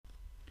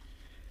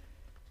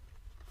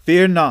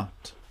Fear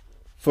not,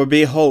 for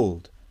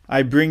behold,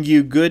 I bring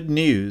you good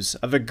news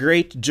of a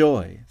great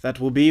joy that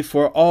will be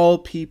for all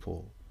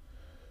people.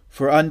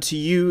 For unto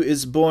you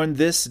is born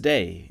this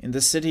day in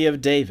the city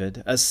of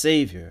David a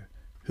Saviour,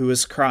 who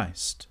is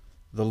Christ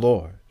the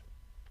Lord.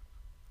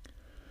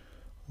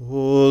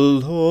 O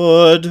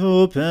Lord,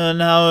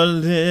 open our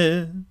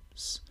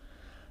lips,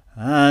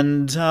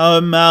 and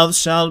our mouth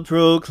shall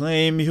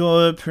proclaim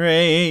your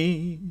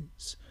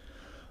praise.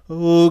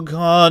 O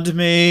God,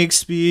 make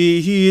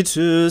speed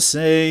to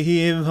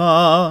save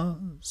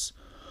us.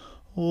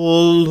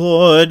 O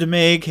Lord,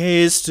 make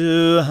haste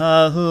to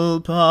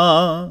help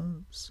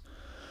us.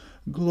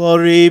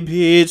 Glory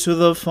be to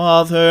the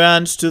Father,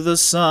 and to the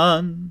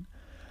Son,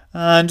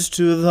 and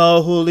to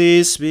the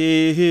Holy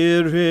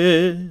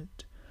Spirit,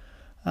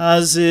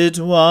 as it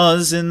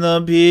was in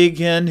the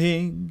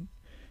beginning,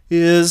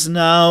 is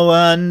now,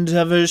 and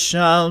ever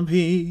shall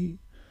be,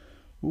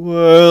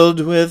 world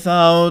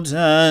without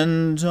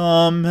end.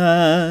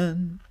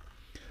 Amen.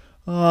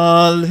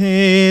 Alleluia.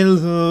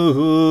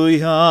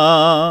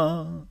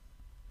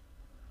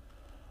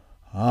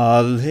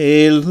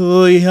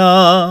 Alleluia.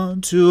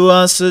 To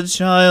us a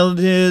child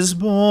is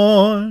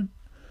born.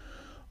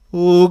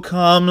 O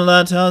come,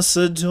 let us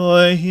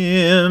adore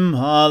him.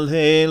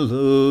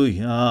 Alleluia.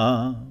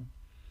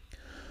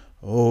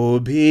 O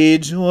be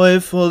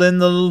joyful in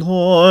the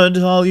Lord,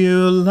 all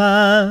you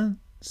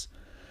lands.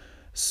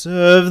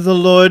 Serve the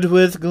Lord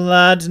with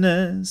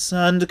gladness,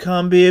 and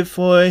come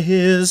before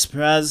his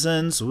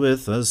presence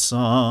with a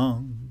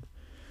song.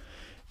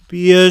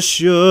 Be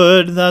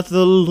assured that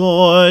the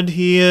Lord,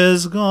 he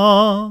is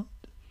God.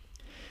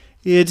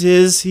 It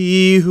is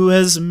he who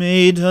has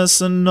made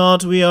us, and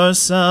not we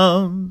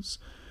ourselves.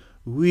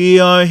 We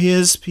are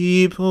his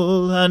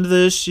people, and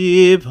the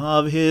sheep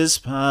of his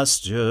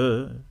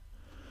pasture.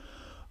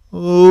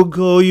 O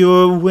go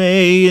your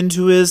way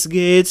into his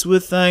gates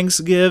with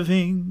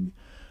thanksgiving,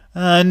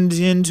 and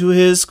into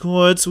his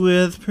courts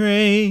with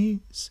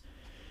praise.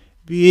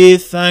 Be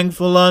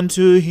thankful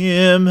unto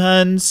him,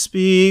 and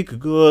speak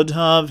good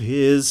of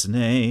his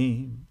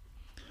name.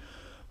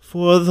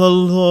 For the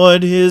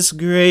Lord is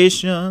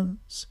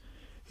gracious,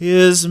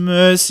 his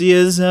mercy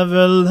is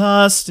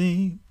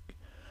everlasting,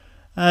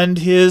 and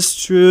his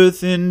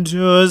truth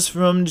endures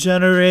from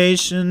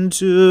generation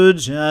to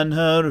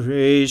generation.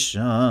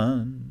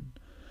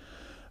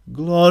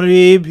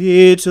 Glory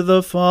be to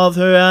the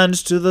Father, and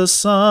to the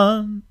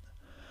Son,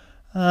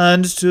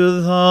 and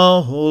to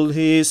the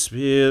Holy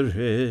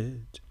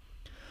Spirit,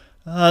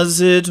 as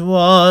it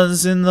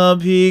was in the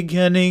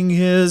beginning,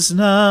 is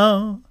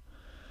now,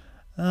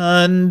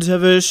 and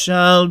ever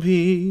shall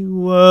be,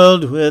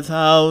 world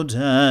without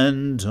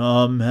end.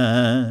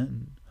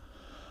 Amen.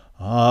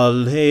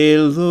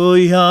 Alleluia.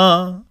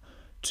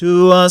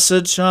 To us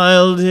a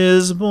child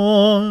is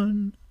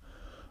born.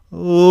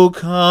 O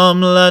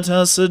come, let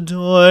us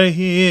adore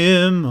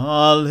him.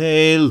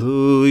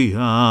 Alleluia.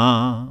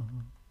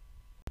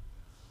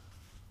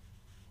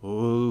 O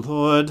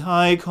Lord,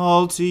 I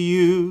call to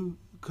you,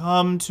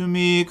 come to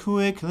me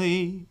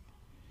quickly.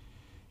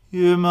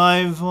 Hear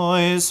my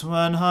voice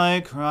when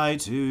I cry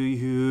to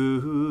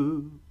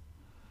you.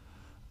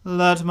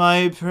 Let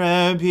my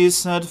prayer be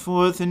set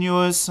forth in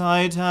your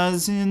sight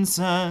as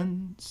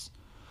incense,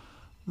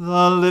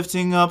 the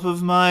lifting up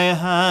of my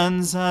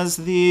hands as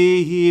the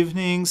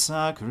evening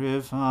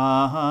sacrifice.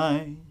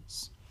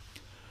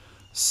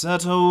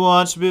 Set a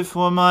watch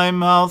before my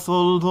mouth,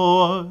 O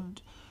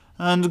Lord,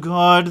 and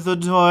guard the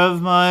door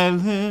of my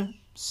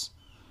lips.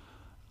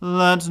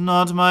 Let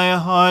not my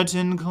heart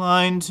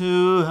incline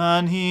to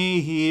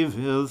any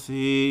evil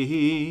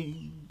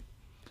thing.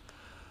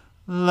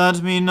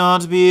 Let me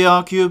not be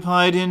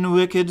occupied in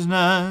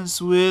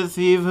wickedness with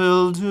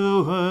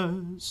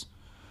evildoers,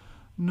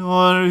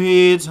 nor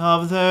eat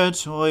of their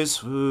choice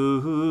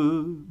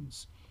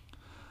foods.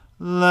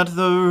 Let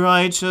the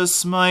righteous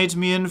smite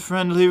me in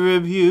friendly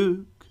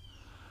rebuke.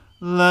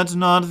 Let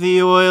not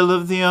the oil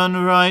of the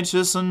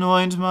unrighteous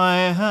anoint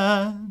my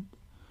head.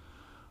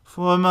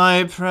 For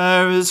my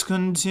prayer is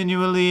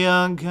continually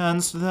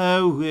against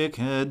their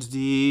wicked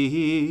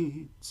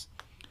deeds.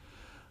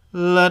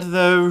 Let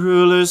their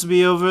rulers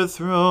be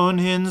overthrown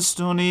in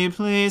stony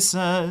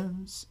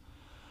places,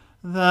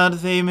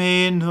 that they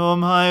may know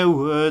my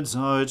words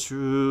are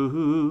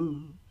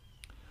true.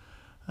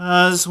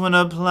 As when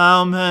a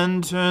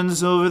plowman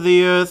turns over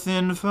the earth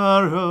in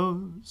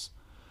furrows,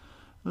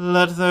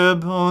 let their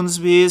bones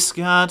be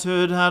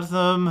scattered at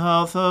the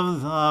mouth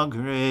of the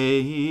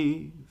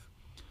grave.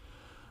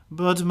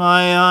 But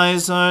my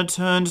eyes are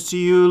turned to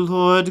you,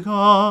 Lord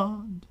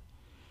God.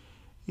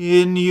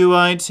 In you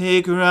I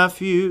take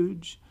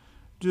refuge.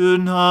 Do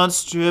not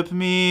strip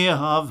me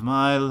of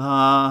my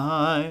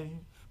life.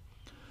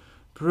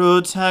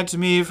 Protect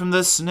me from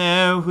the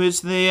snare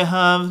which they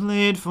have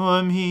laid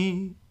for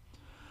me,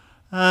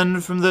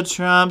 and from the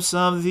traps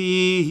of the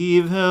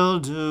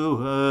evildoers.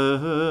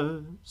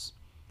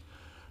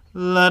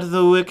 Let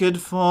the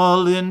wicked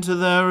fall into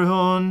their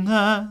own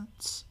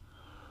nets,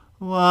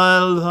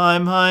 while I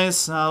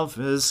myself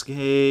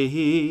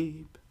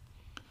escape.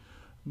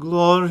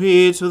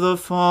 Glory to the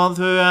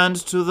Father, and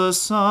to the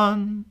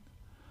Son,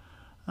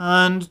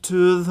 and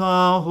to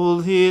the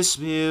Holy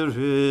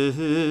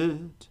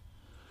Spirit,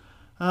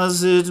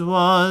 as it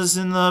was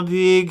in the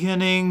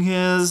beginning,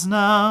 is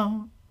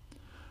now,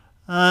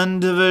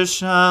 and ever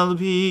shall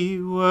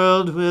be,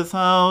 world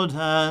without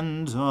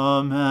end.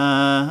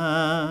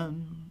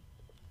 Amen.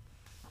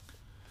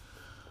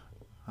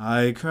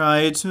 I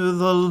cry to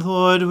the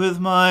Lord with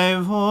my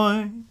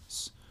voice.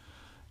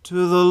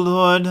 To the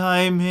Lord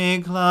I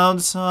make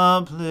loud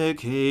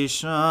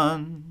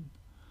supplication.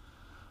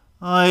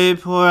 I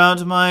pour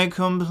out my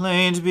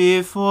complaint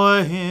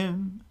before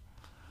him,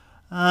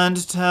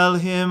 and tell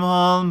him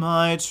all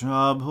my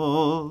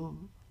trouble.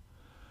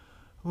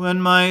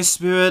 When my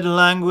spirit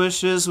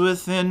languishes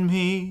within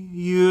me,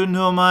 you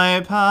know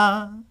my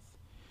path.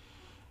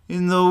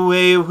 In the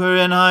way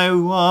wherein I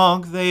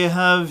walk, they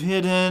have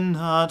hidden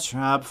a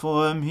trap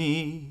for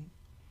me.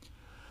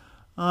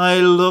 I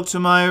look to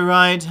my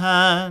right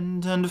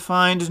hand, and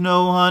find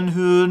no one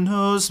who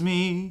knows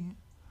me.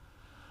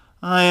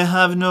 I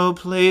have no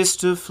place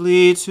to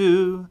flee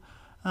to,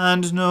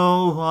 and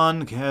no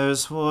one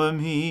cares for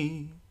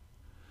me.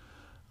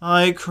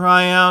 I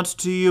cry out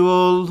to you,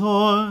 O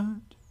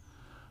Lord.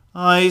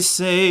 I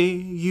say,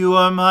 you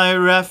are my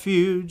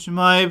refuge,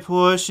 my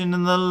portion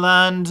in the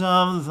land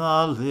of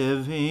the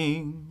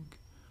living.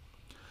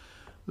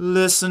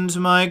 Listen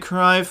to my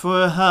cry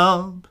for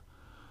help,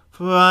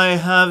 for I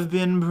have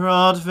been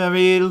brought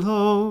very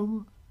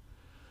low.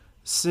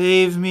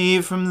 Save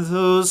me from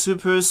those who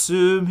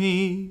pursue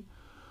me,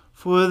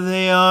 for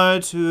they are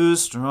too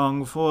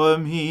strong for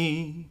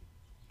me.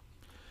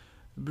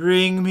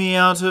 Bring me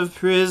out of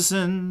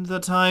prison,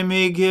 that I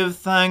may give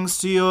thanks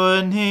to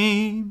your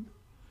name.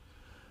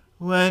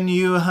 When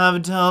you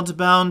have dealt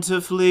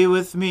bountifully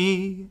with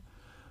me,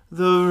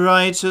 the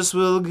righteous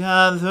will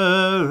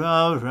gather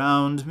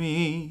around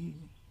me.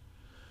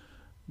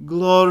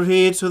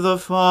 Glory to the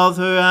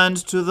Father, and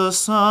to the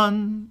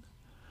Son,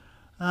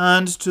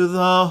 and to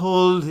the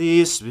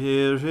Holy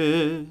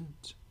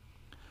Spirit,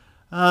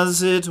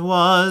 as it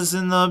was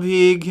in the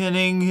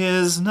beginning,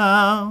 is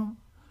now,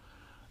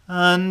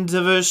 and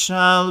ever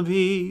shall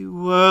be,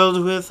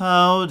 world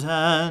without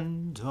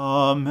end.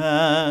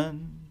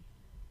 Amen.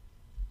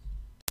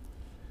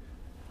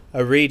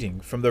 A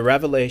reading from the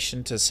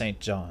Revelation to St.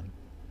 John.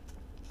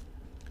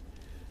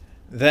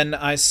 Then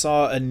I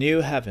saw a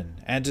new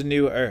heaven and a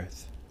new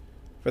earth,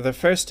 for the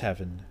first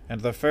heaven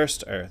and the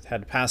first earth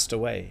had passed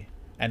away,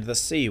 and the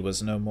sea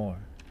was no more.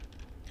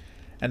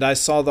 And I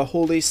saw the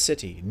holy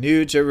city,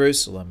 New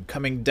Jerusalem,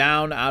 coming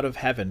down out of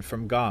heaven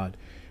from God,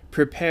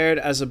 prepared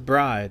as a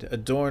bride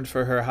adorned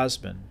for her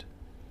husband.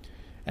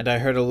 And I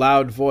heard a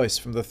loud voice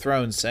from the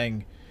throne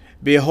saying,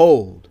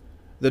 Behold,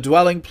 the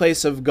dwelling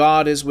place of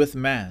God is with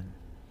man.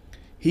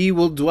 He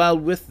will dwell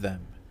with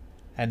them,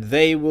 and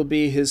they will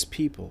be his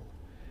people,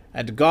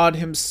 and God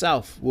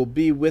himself will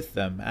be with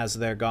them as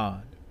their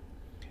God.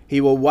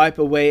 He will wipe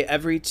away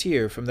every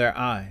tear from their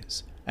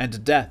eyes,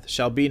 and death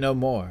shall be no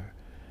more.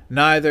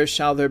 Neither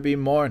shall there be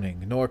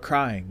mourning, nor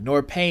crying,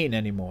 nor pain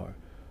any more,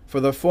 for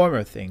the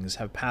former things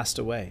have passed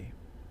away.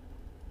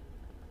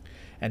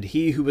 And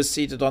he who was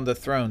seated on the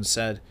throne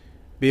said,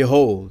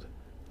 Behold,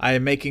 I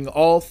am making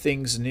all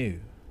things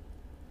new.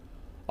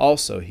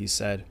 Also he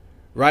said,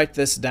 Write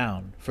this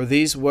down, for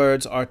these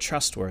words are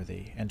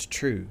trustworthy and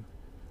true.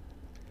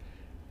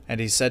 And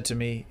he said to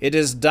me, It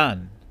is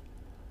done.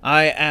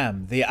 I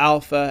am the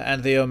Alpha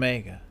and the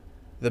Omega,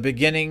 the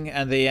beginning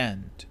and the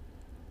end.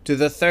 To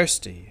the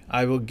thirsty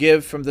I will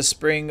give from the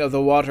spring of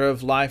the water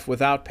of life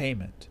without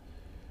payment.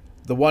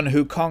 The one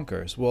who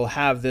conquers will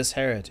have this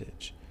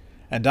heritage,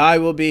 and I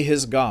will be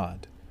his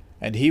God,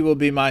 and he will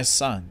be my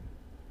son.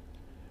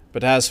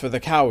 But as for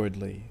the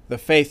cowardly, the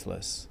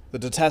faithless, the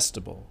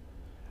detestable,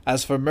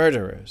 as for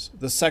murderers,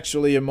 the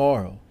sexually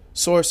immoral,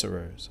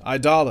 sorcerers,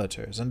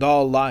 idolaters, and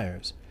all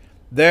liars,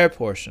 their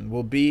portion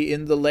will be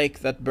in the lake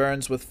that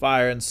burns with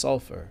fire and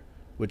sulfur,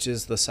 which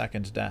is the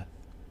second death.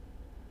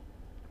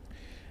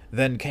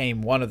 Then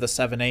came one of the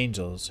 7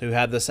 angels, who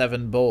had the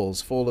 7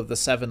 bowls full of the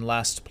 7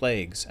 last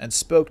plagues, and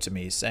spoke to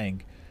me,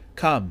 saying,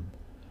 Come,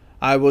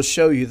 I will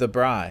show you the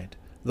bride,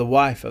 the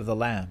wife of the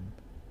Lamb.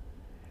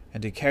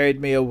 And he carried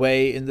me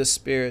away in the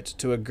Spirit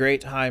to a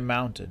great high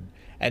mountain,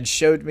 and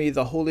showed me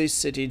the holy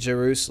city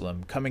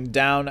Jerusalem coming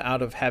down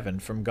out of heaven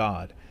from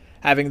God,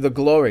 having the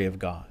glory of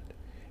God,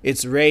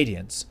 its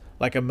radiance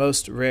like a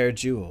most rare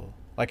jewel,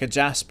 like a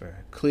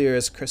jasper, clear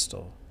as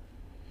crystal.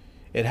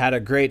 It had a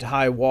great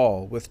high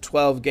wall with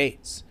 12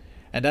 gates,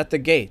 and at the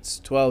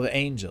gates 12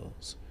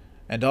 angels,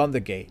 and on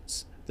the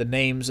gates the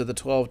names of the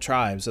 12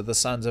 tribes of the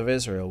sons of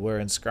Israel were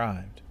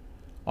inscribed.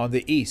 On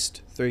the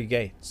east 3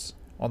 gates,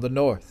 on the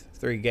north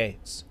 3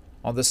 gates,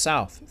 on the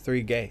south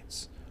 3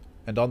 gates,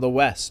 and on the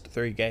west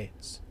 3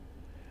 gates.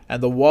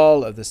 And the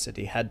wall of the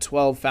city had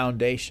 12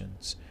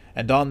 foundations,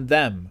 and on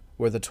them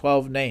were the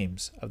 12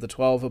 names of the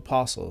 12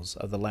 apostles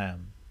of the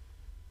Lamb.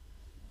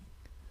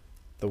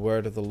 The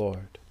word of the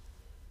Lord.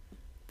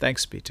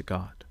 Thanks be to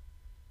God.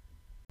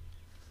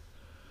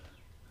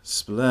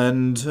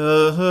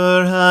 Splendor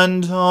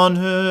and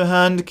honor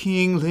and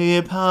kingly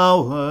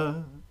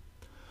power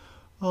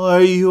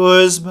are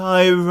yours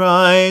by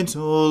right,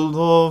 O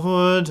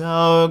Lord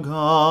our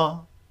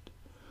God.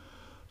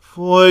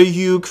 For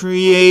you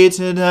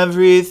created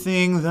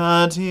everything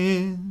that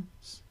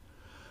is,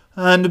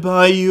 and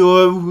by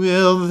your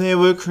will they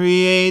were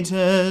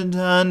created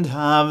and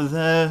have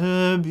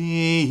their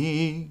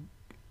being.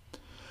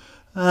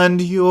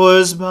 And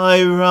yours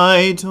by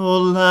right, O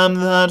Lamb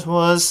that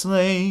was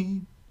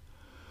slain,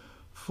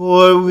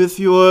 for with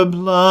your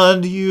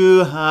blood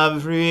you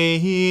have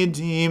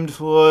redeemed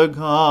for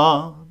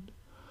God,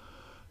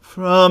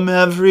 from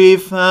every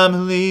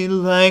family,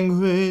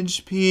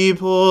 language,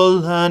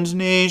 people, and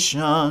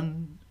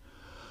nation,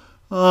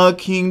 a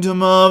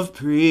kingdom of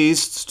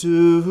priests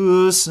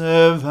to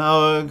serve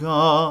our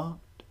God.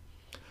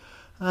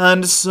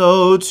 And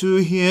so to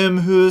him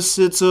who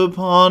sits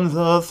upon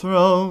the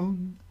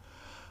throne,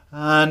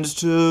 and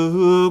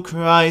to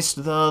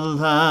Christ the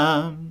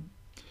Lamb,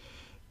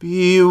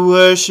 be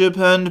worship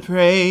and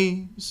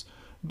praise,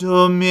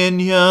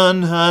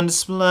 dominion and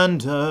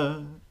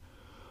splendor,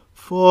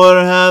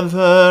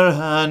 forever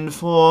and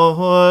forevermore.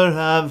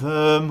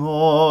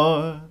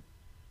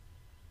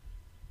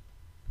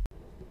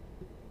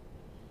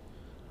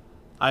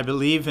 I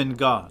believe in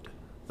God,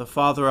 the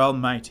Father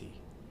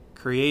Almighty,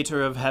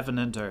 creator of heaven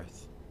and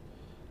earth.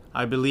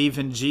 I believe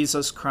in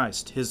Jesus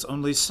Christ, his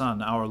only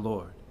Son, our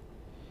Lord.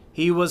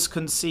 He was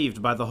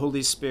conceived by the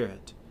Holy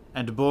Spirit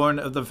and born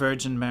of the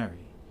Virgin Mary.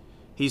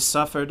 He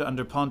suffered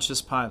under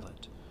Pontius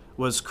Pilate,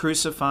 was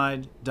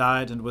crucified,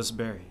 died, and was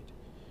buried.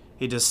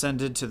 He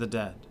descended to the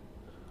dead.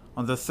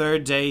 On the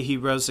third day he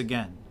rose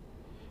again.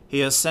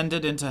 He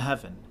ascended into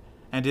heaven,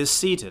 and is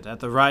seated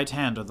at the right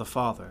hand of the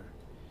Father.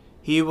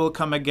 He will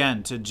come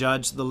again to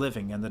judge the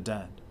living and the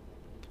dead.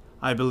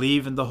 I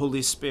believe in the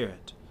Holy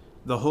Spirit,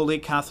 the Holy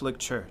Catholic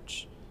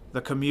Church,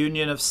 the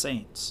communion of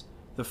saints,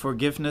 the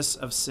forgiveness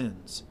of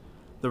sins,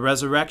 the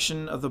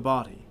resurrection of the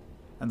body,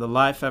 and the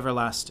life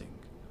everlasting.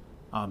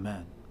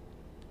 Amen.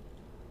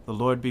 The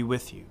Lord be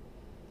with you.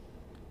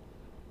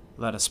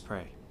 Let us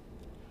pray.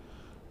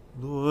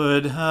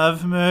 Lord,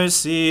 have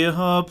mercy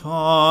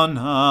upon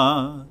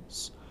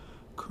us.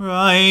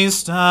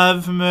 Christ,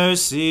 have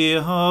mercy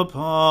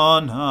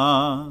upon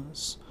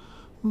us.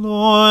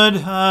 Lord,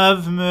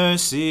 have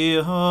mercy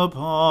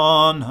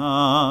upon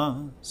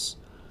us.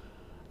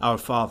 Our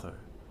Father,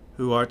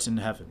 who art in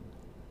heaven,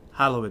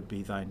 hallowed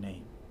be thy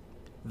name.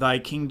 Thy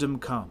kingdom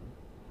come,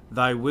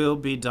 thy will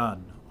be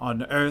done,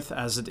 on earth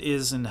as it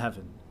is in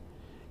heaven.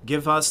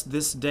 Give us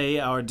this day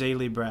our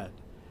daily bread,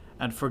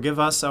 and forgive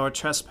us our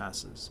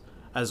trespasses,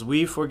 as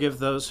we forgive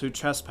those who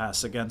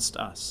trespass against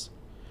us.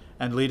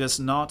 And lead us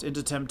not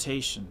into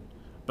temptation,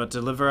 but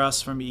deliver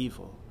us from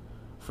evil.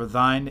 For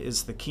thine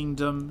is the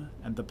kingdom,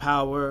 and the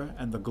power,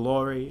 and the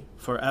glory,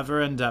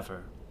 forever and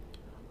ever.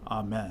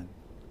 Amen.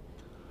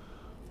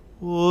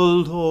 O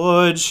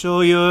Lord,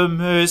 show your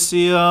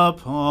mercy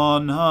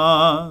upon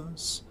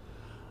us,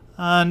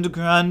 and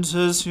grant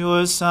us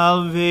your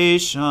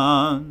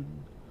salvation.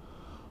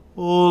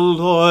 O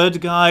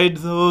Lord, guide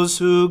those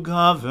who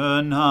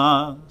govern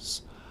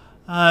us,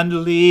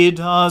 and lead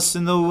us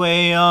in the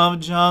way of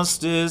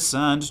justice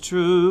and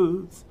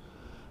truth.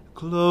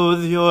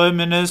 Clothe your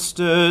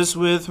ministers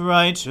with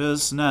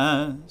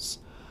righteousness,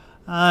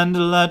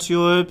 and let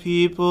your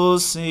people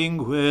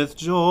sing with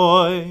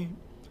joy.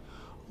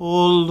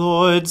 O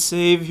Lord,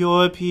 save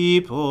your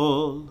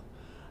people,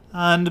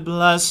 and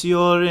bless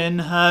your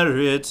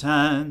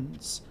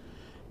inheritance.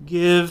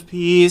 Give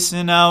peace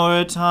in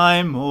our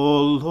time,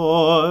 O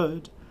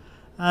Lord,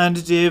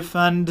 and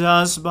defend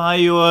us by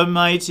your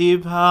mighty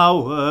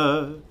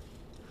power.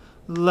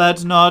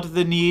 Let not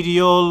the needy,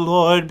 O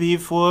Lord, be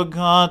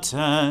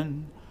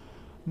forgotten,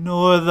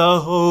 nor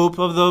the hope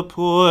of the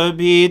poor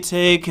be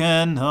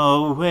taken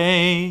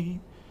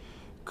away.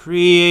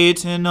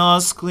 Create in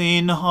us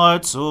clean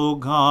hearts, O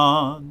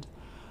God,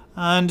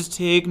 and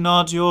take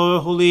not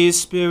your Holy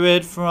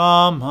Spirit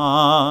from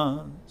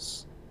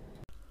us.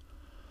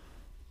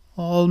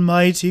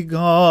 Almighty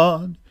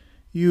God,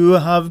 you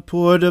have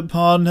poured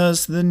upon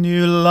us the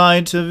new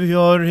light of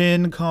your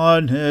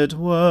incarnate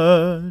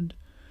Word.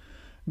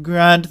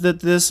 Grant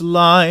that this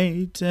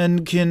light,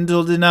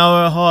 enkindled in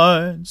our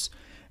hearts,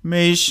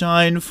 may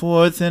shine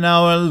forth in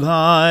our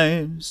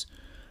lives,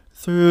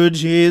 through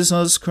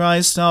Jesus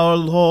Christ our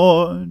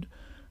Lord,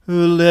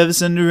 who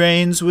lives and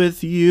reigns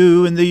with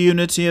you in the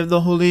unity of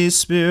the Holy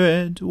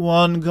Spirit,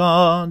 one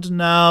God,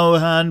 now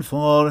and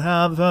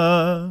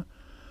forever.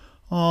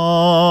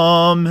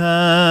 Amen.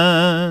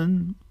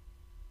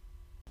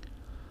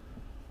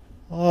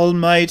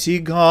 Almighty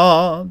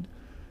God,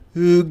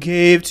 who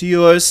gave to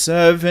your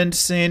servant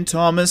St.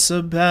 Thomas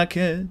of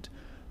Becket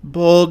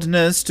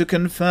boldness to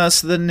confess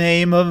the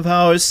name of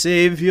our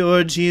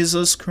Saviour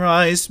Jesus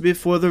Christ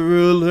before the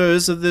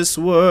rulers of this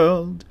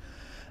world,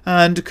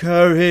 and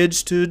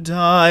courage to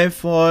die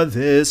for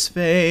this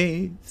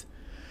faith,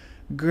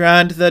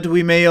 grant that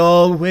we may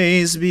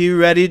always be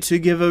ready to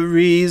give a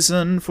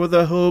reason for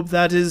the hope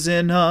that is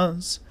in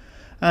us,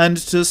 and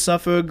to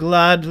suffer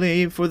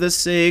gladly for the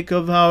sake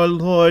of our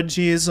Lord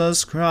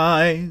Jesus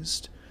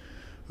Christ,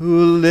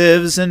 who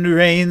lives and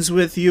reigns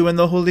with you in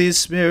the Holy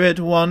Spirit,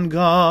 one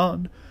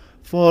God,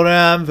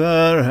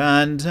 forever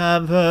and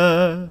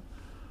ever.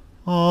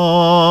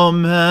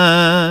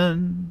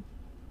 Amen.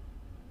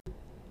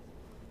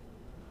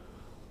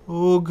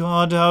 O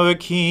God, our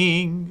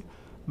King,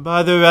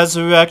 by the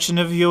resurrection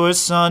of your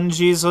Son,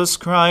 Jesus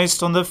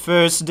Christ, on the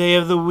first day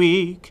of the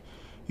week,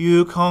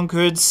 you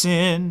conquered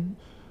sin,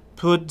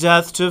 put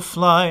death to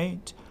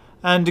flight,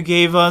 and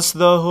gave us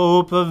the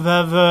hope of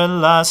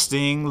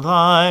everlasting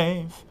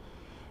life.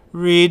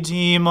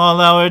 Redeem all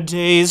our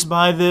days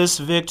by this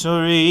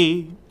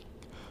victory.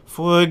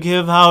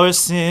 Forgive our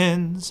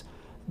sins,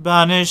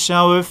 banish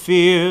our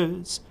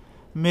fears,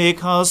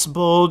 make us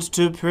bold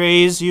to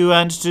praise you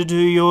and to do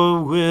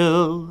your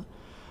will,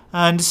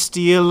 and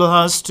steel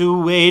us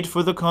to wait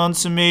for the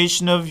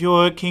consummation of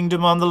your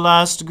kingdom on the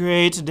last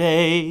great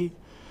day,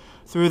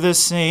 through the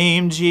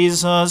same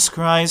Jesus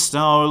Christ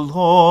our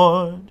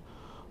Lord.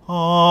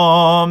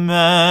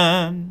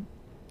 Amen.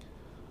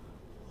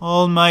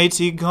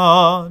 Almighty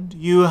God,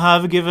 you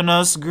have given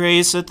us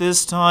grace at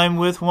this time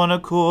with one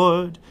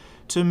accord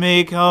to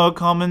make our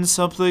common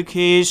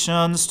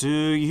supplications to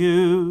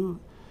you,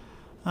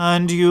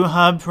 and you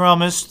have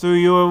promised through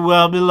your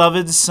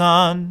well-beloved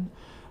Son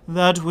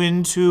that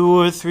when 2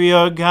 or 3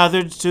 are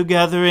gathered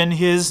together in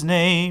his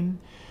name,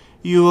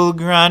 you will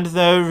grant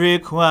their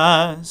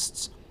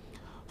requests.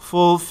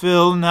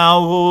 Fulfill now,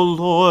 O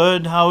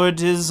Lord, our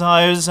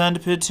desires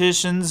and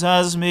petitions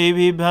as may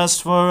be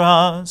best for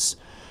us,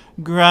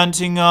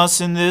 granting us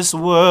in this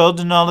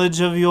world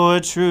knowledge of your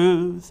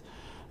truth,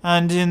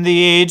 and in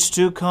the age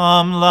to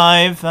come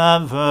life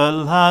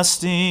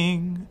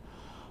everlasting.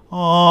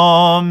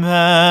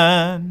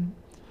 Amen.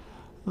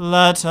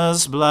 Let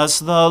us bless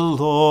the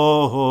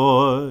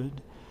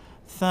Lord.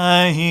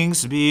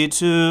 Thanks be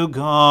to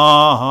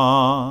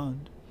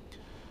God.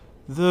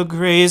 The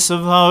grace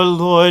of our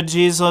Lord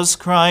Jesus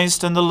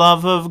Christ and the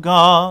love of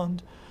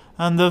God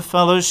and the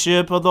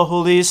fellowship of the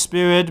Holy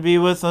Spirit be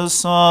with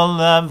us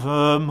all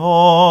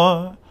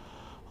evermore.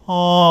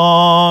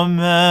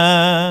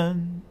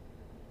 Amen.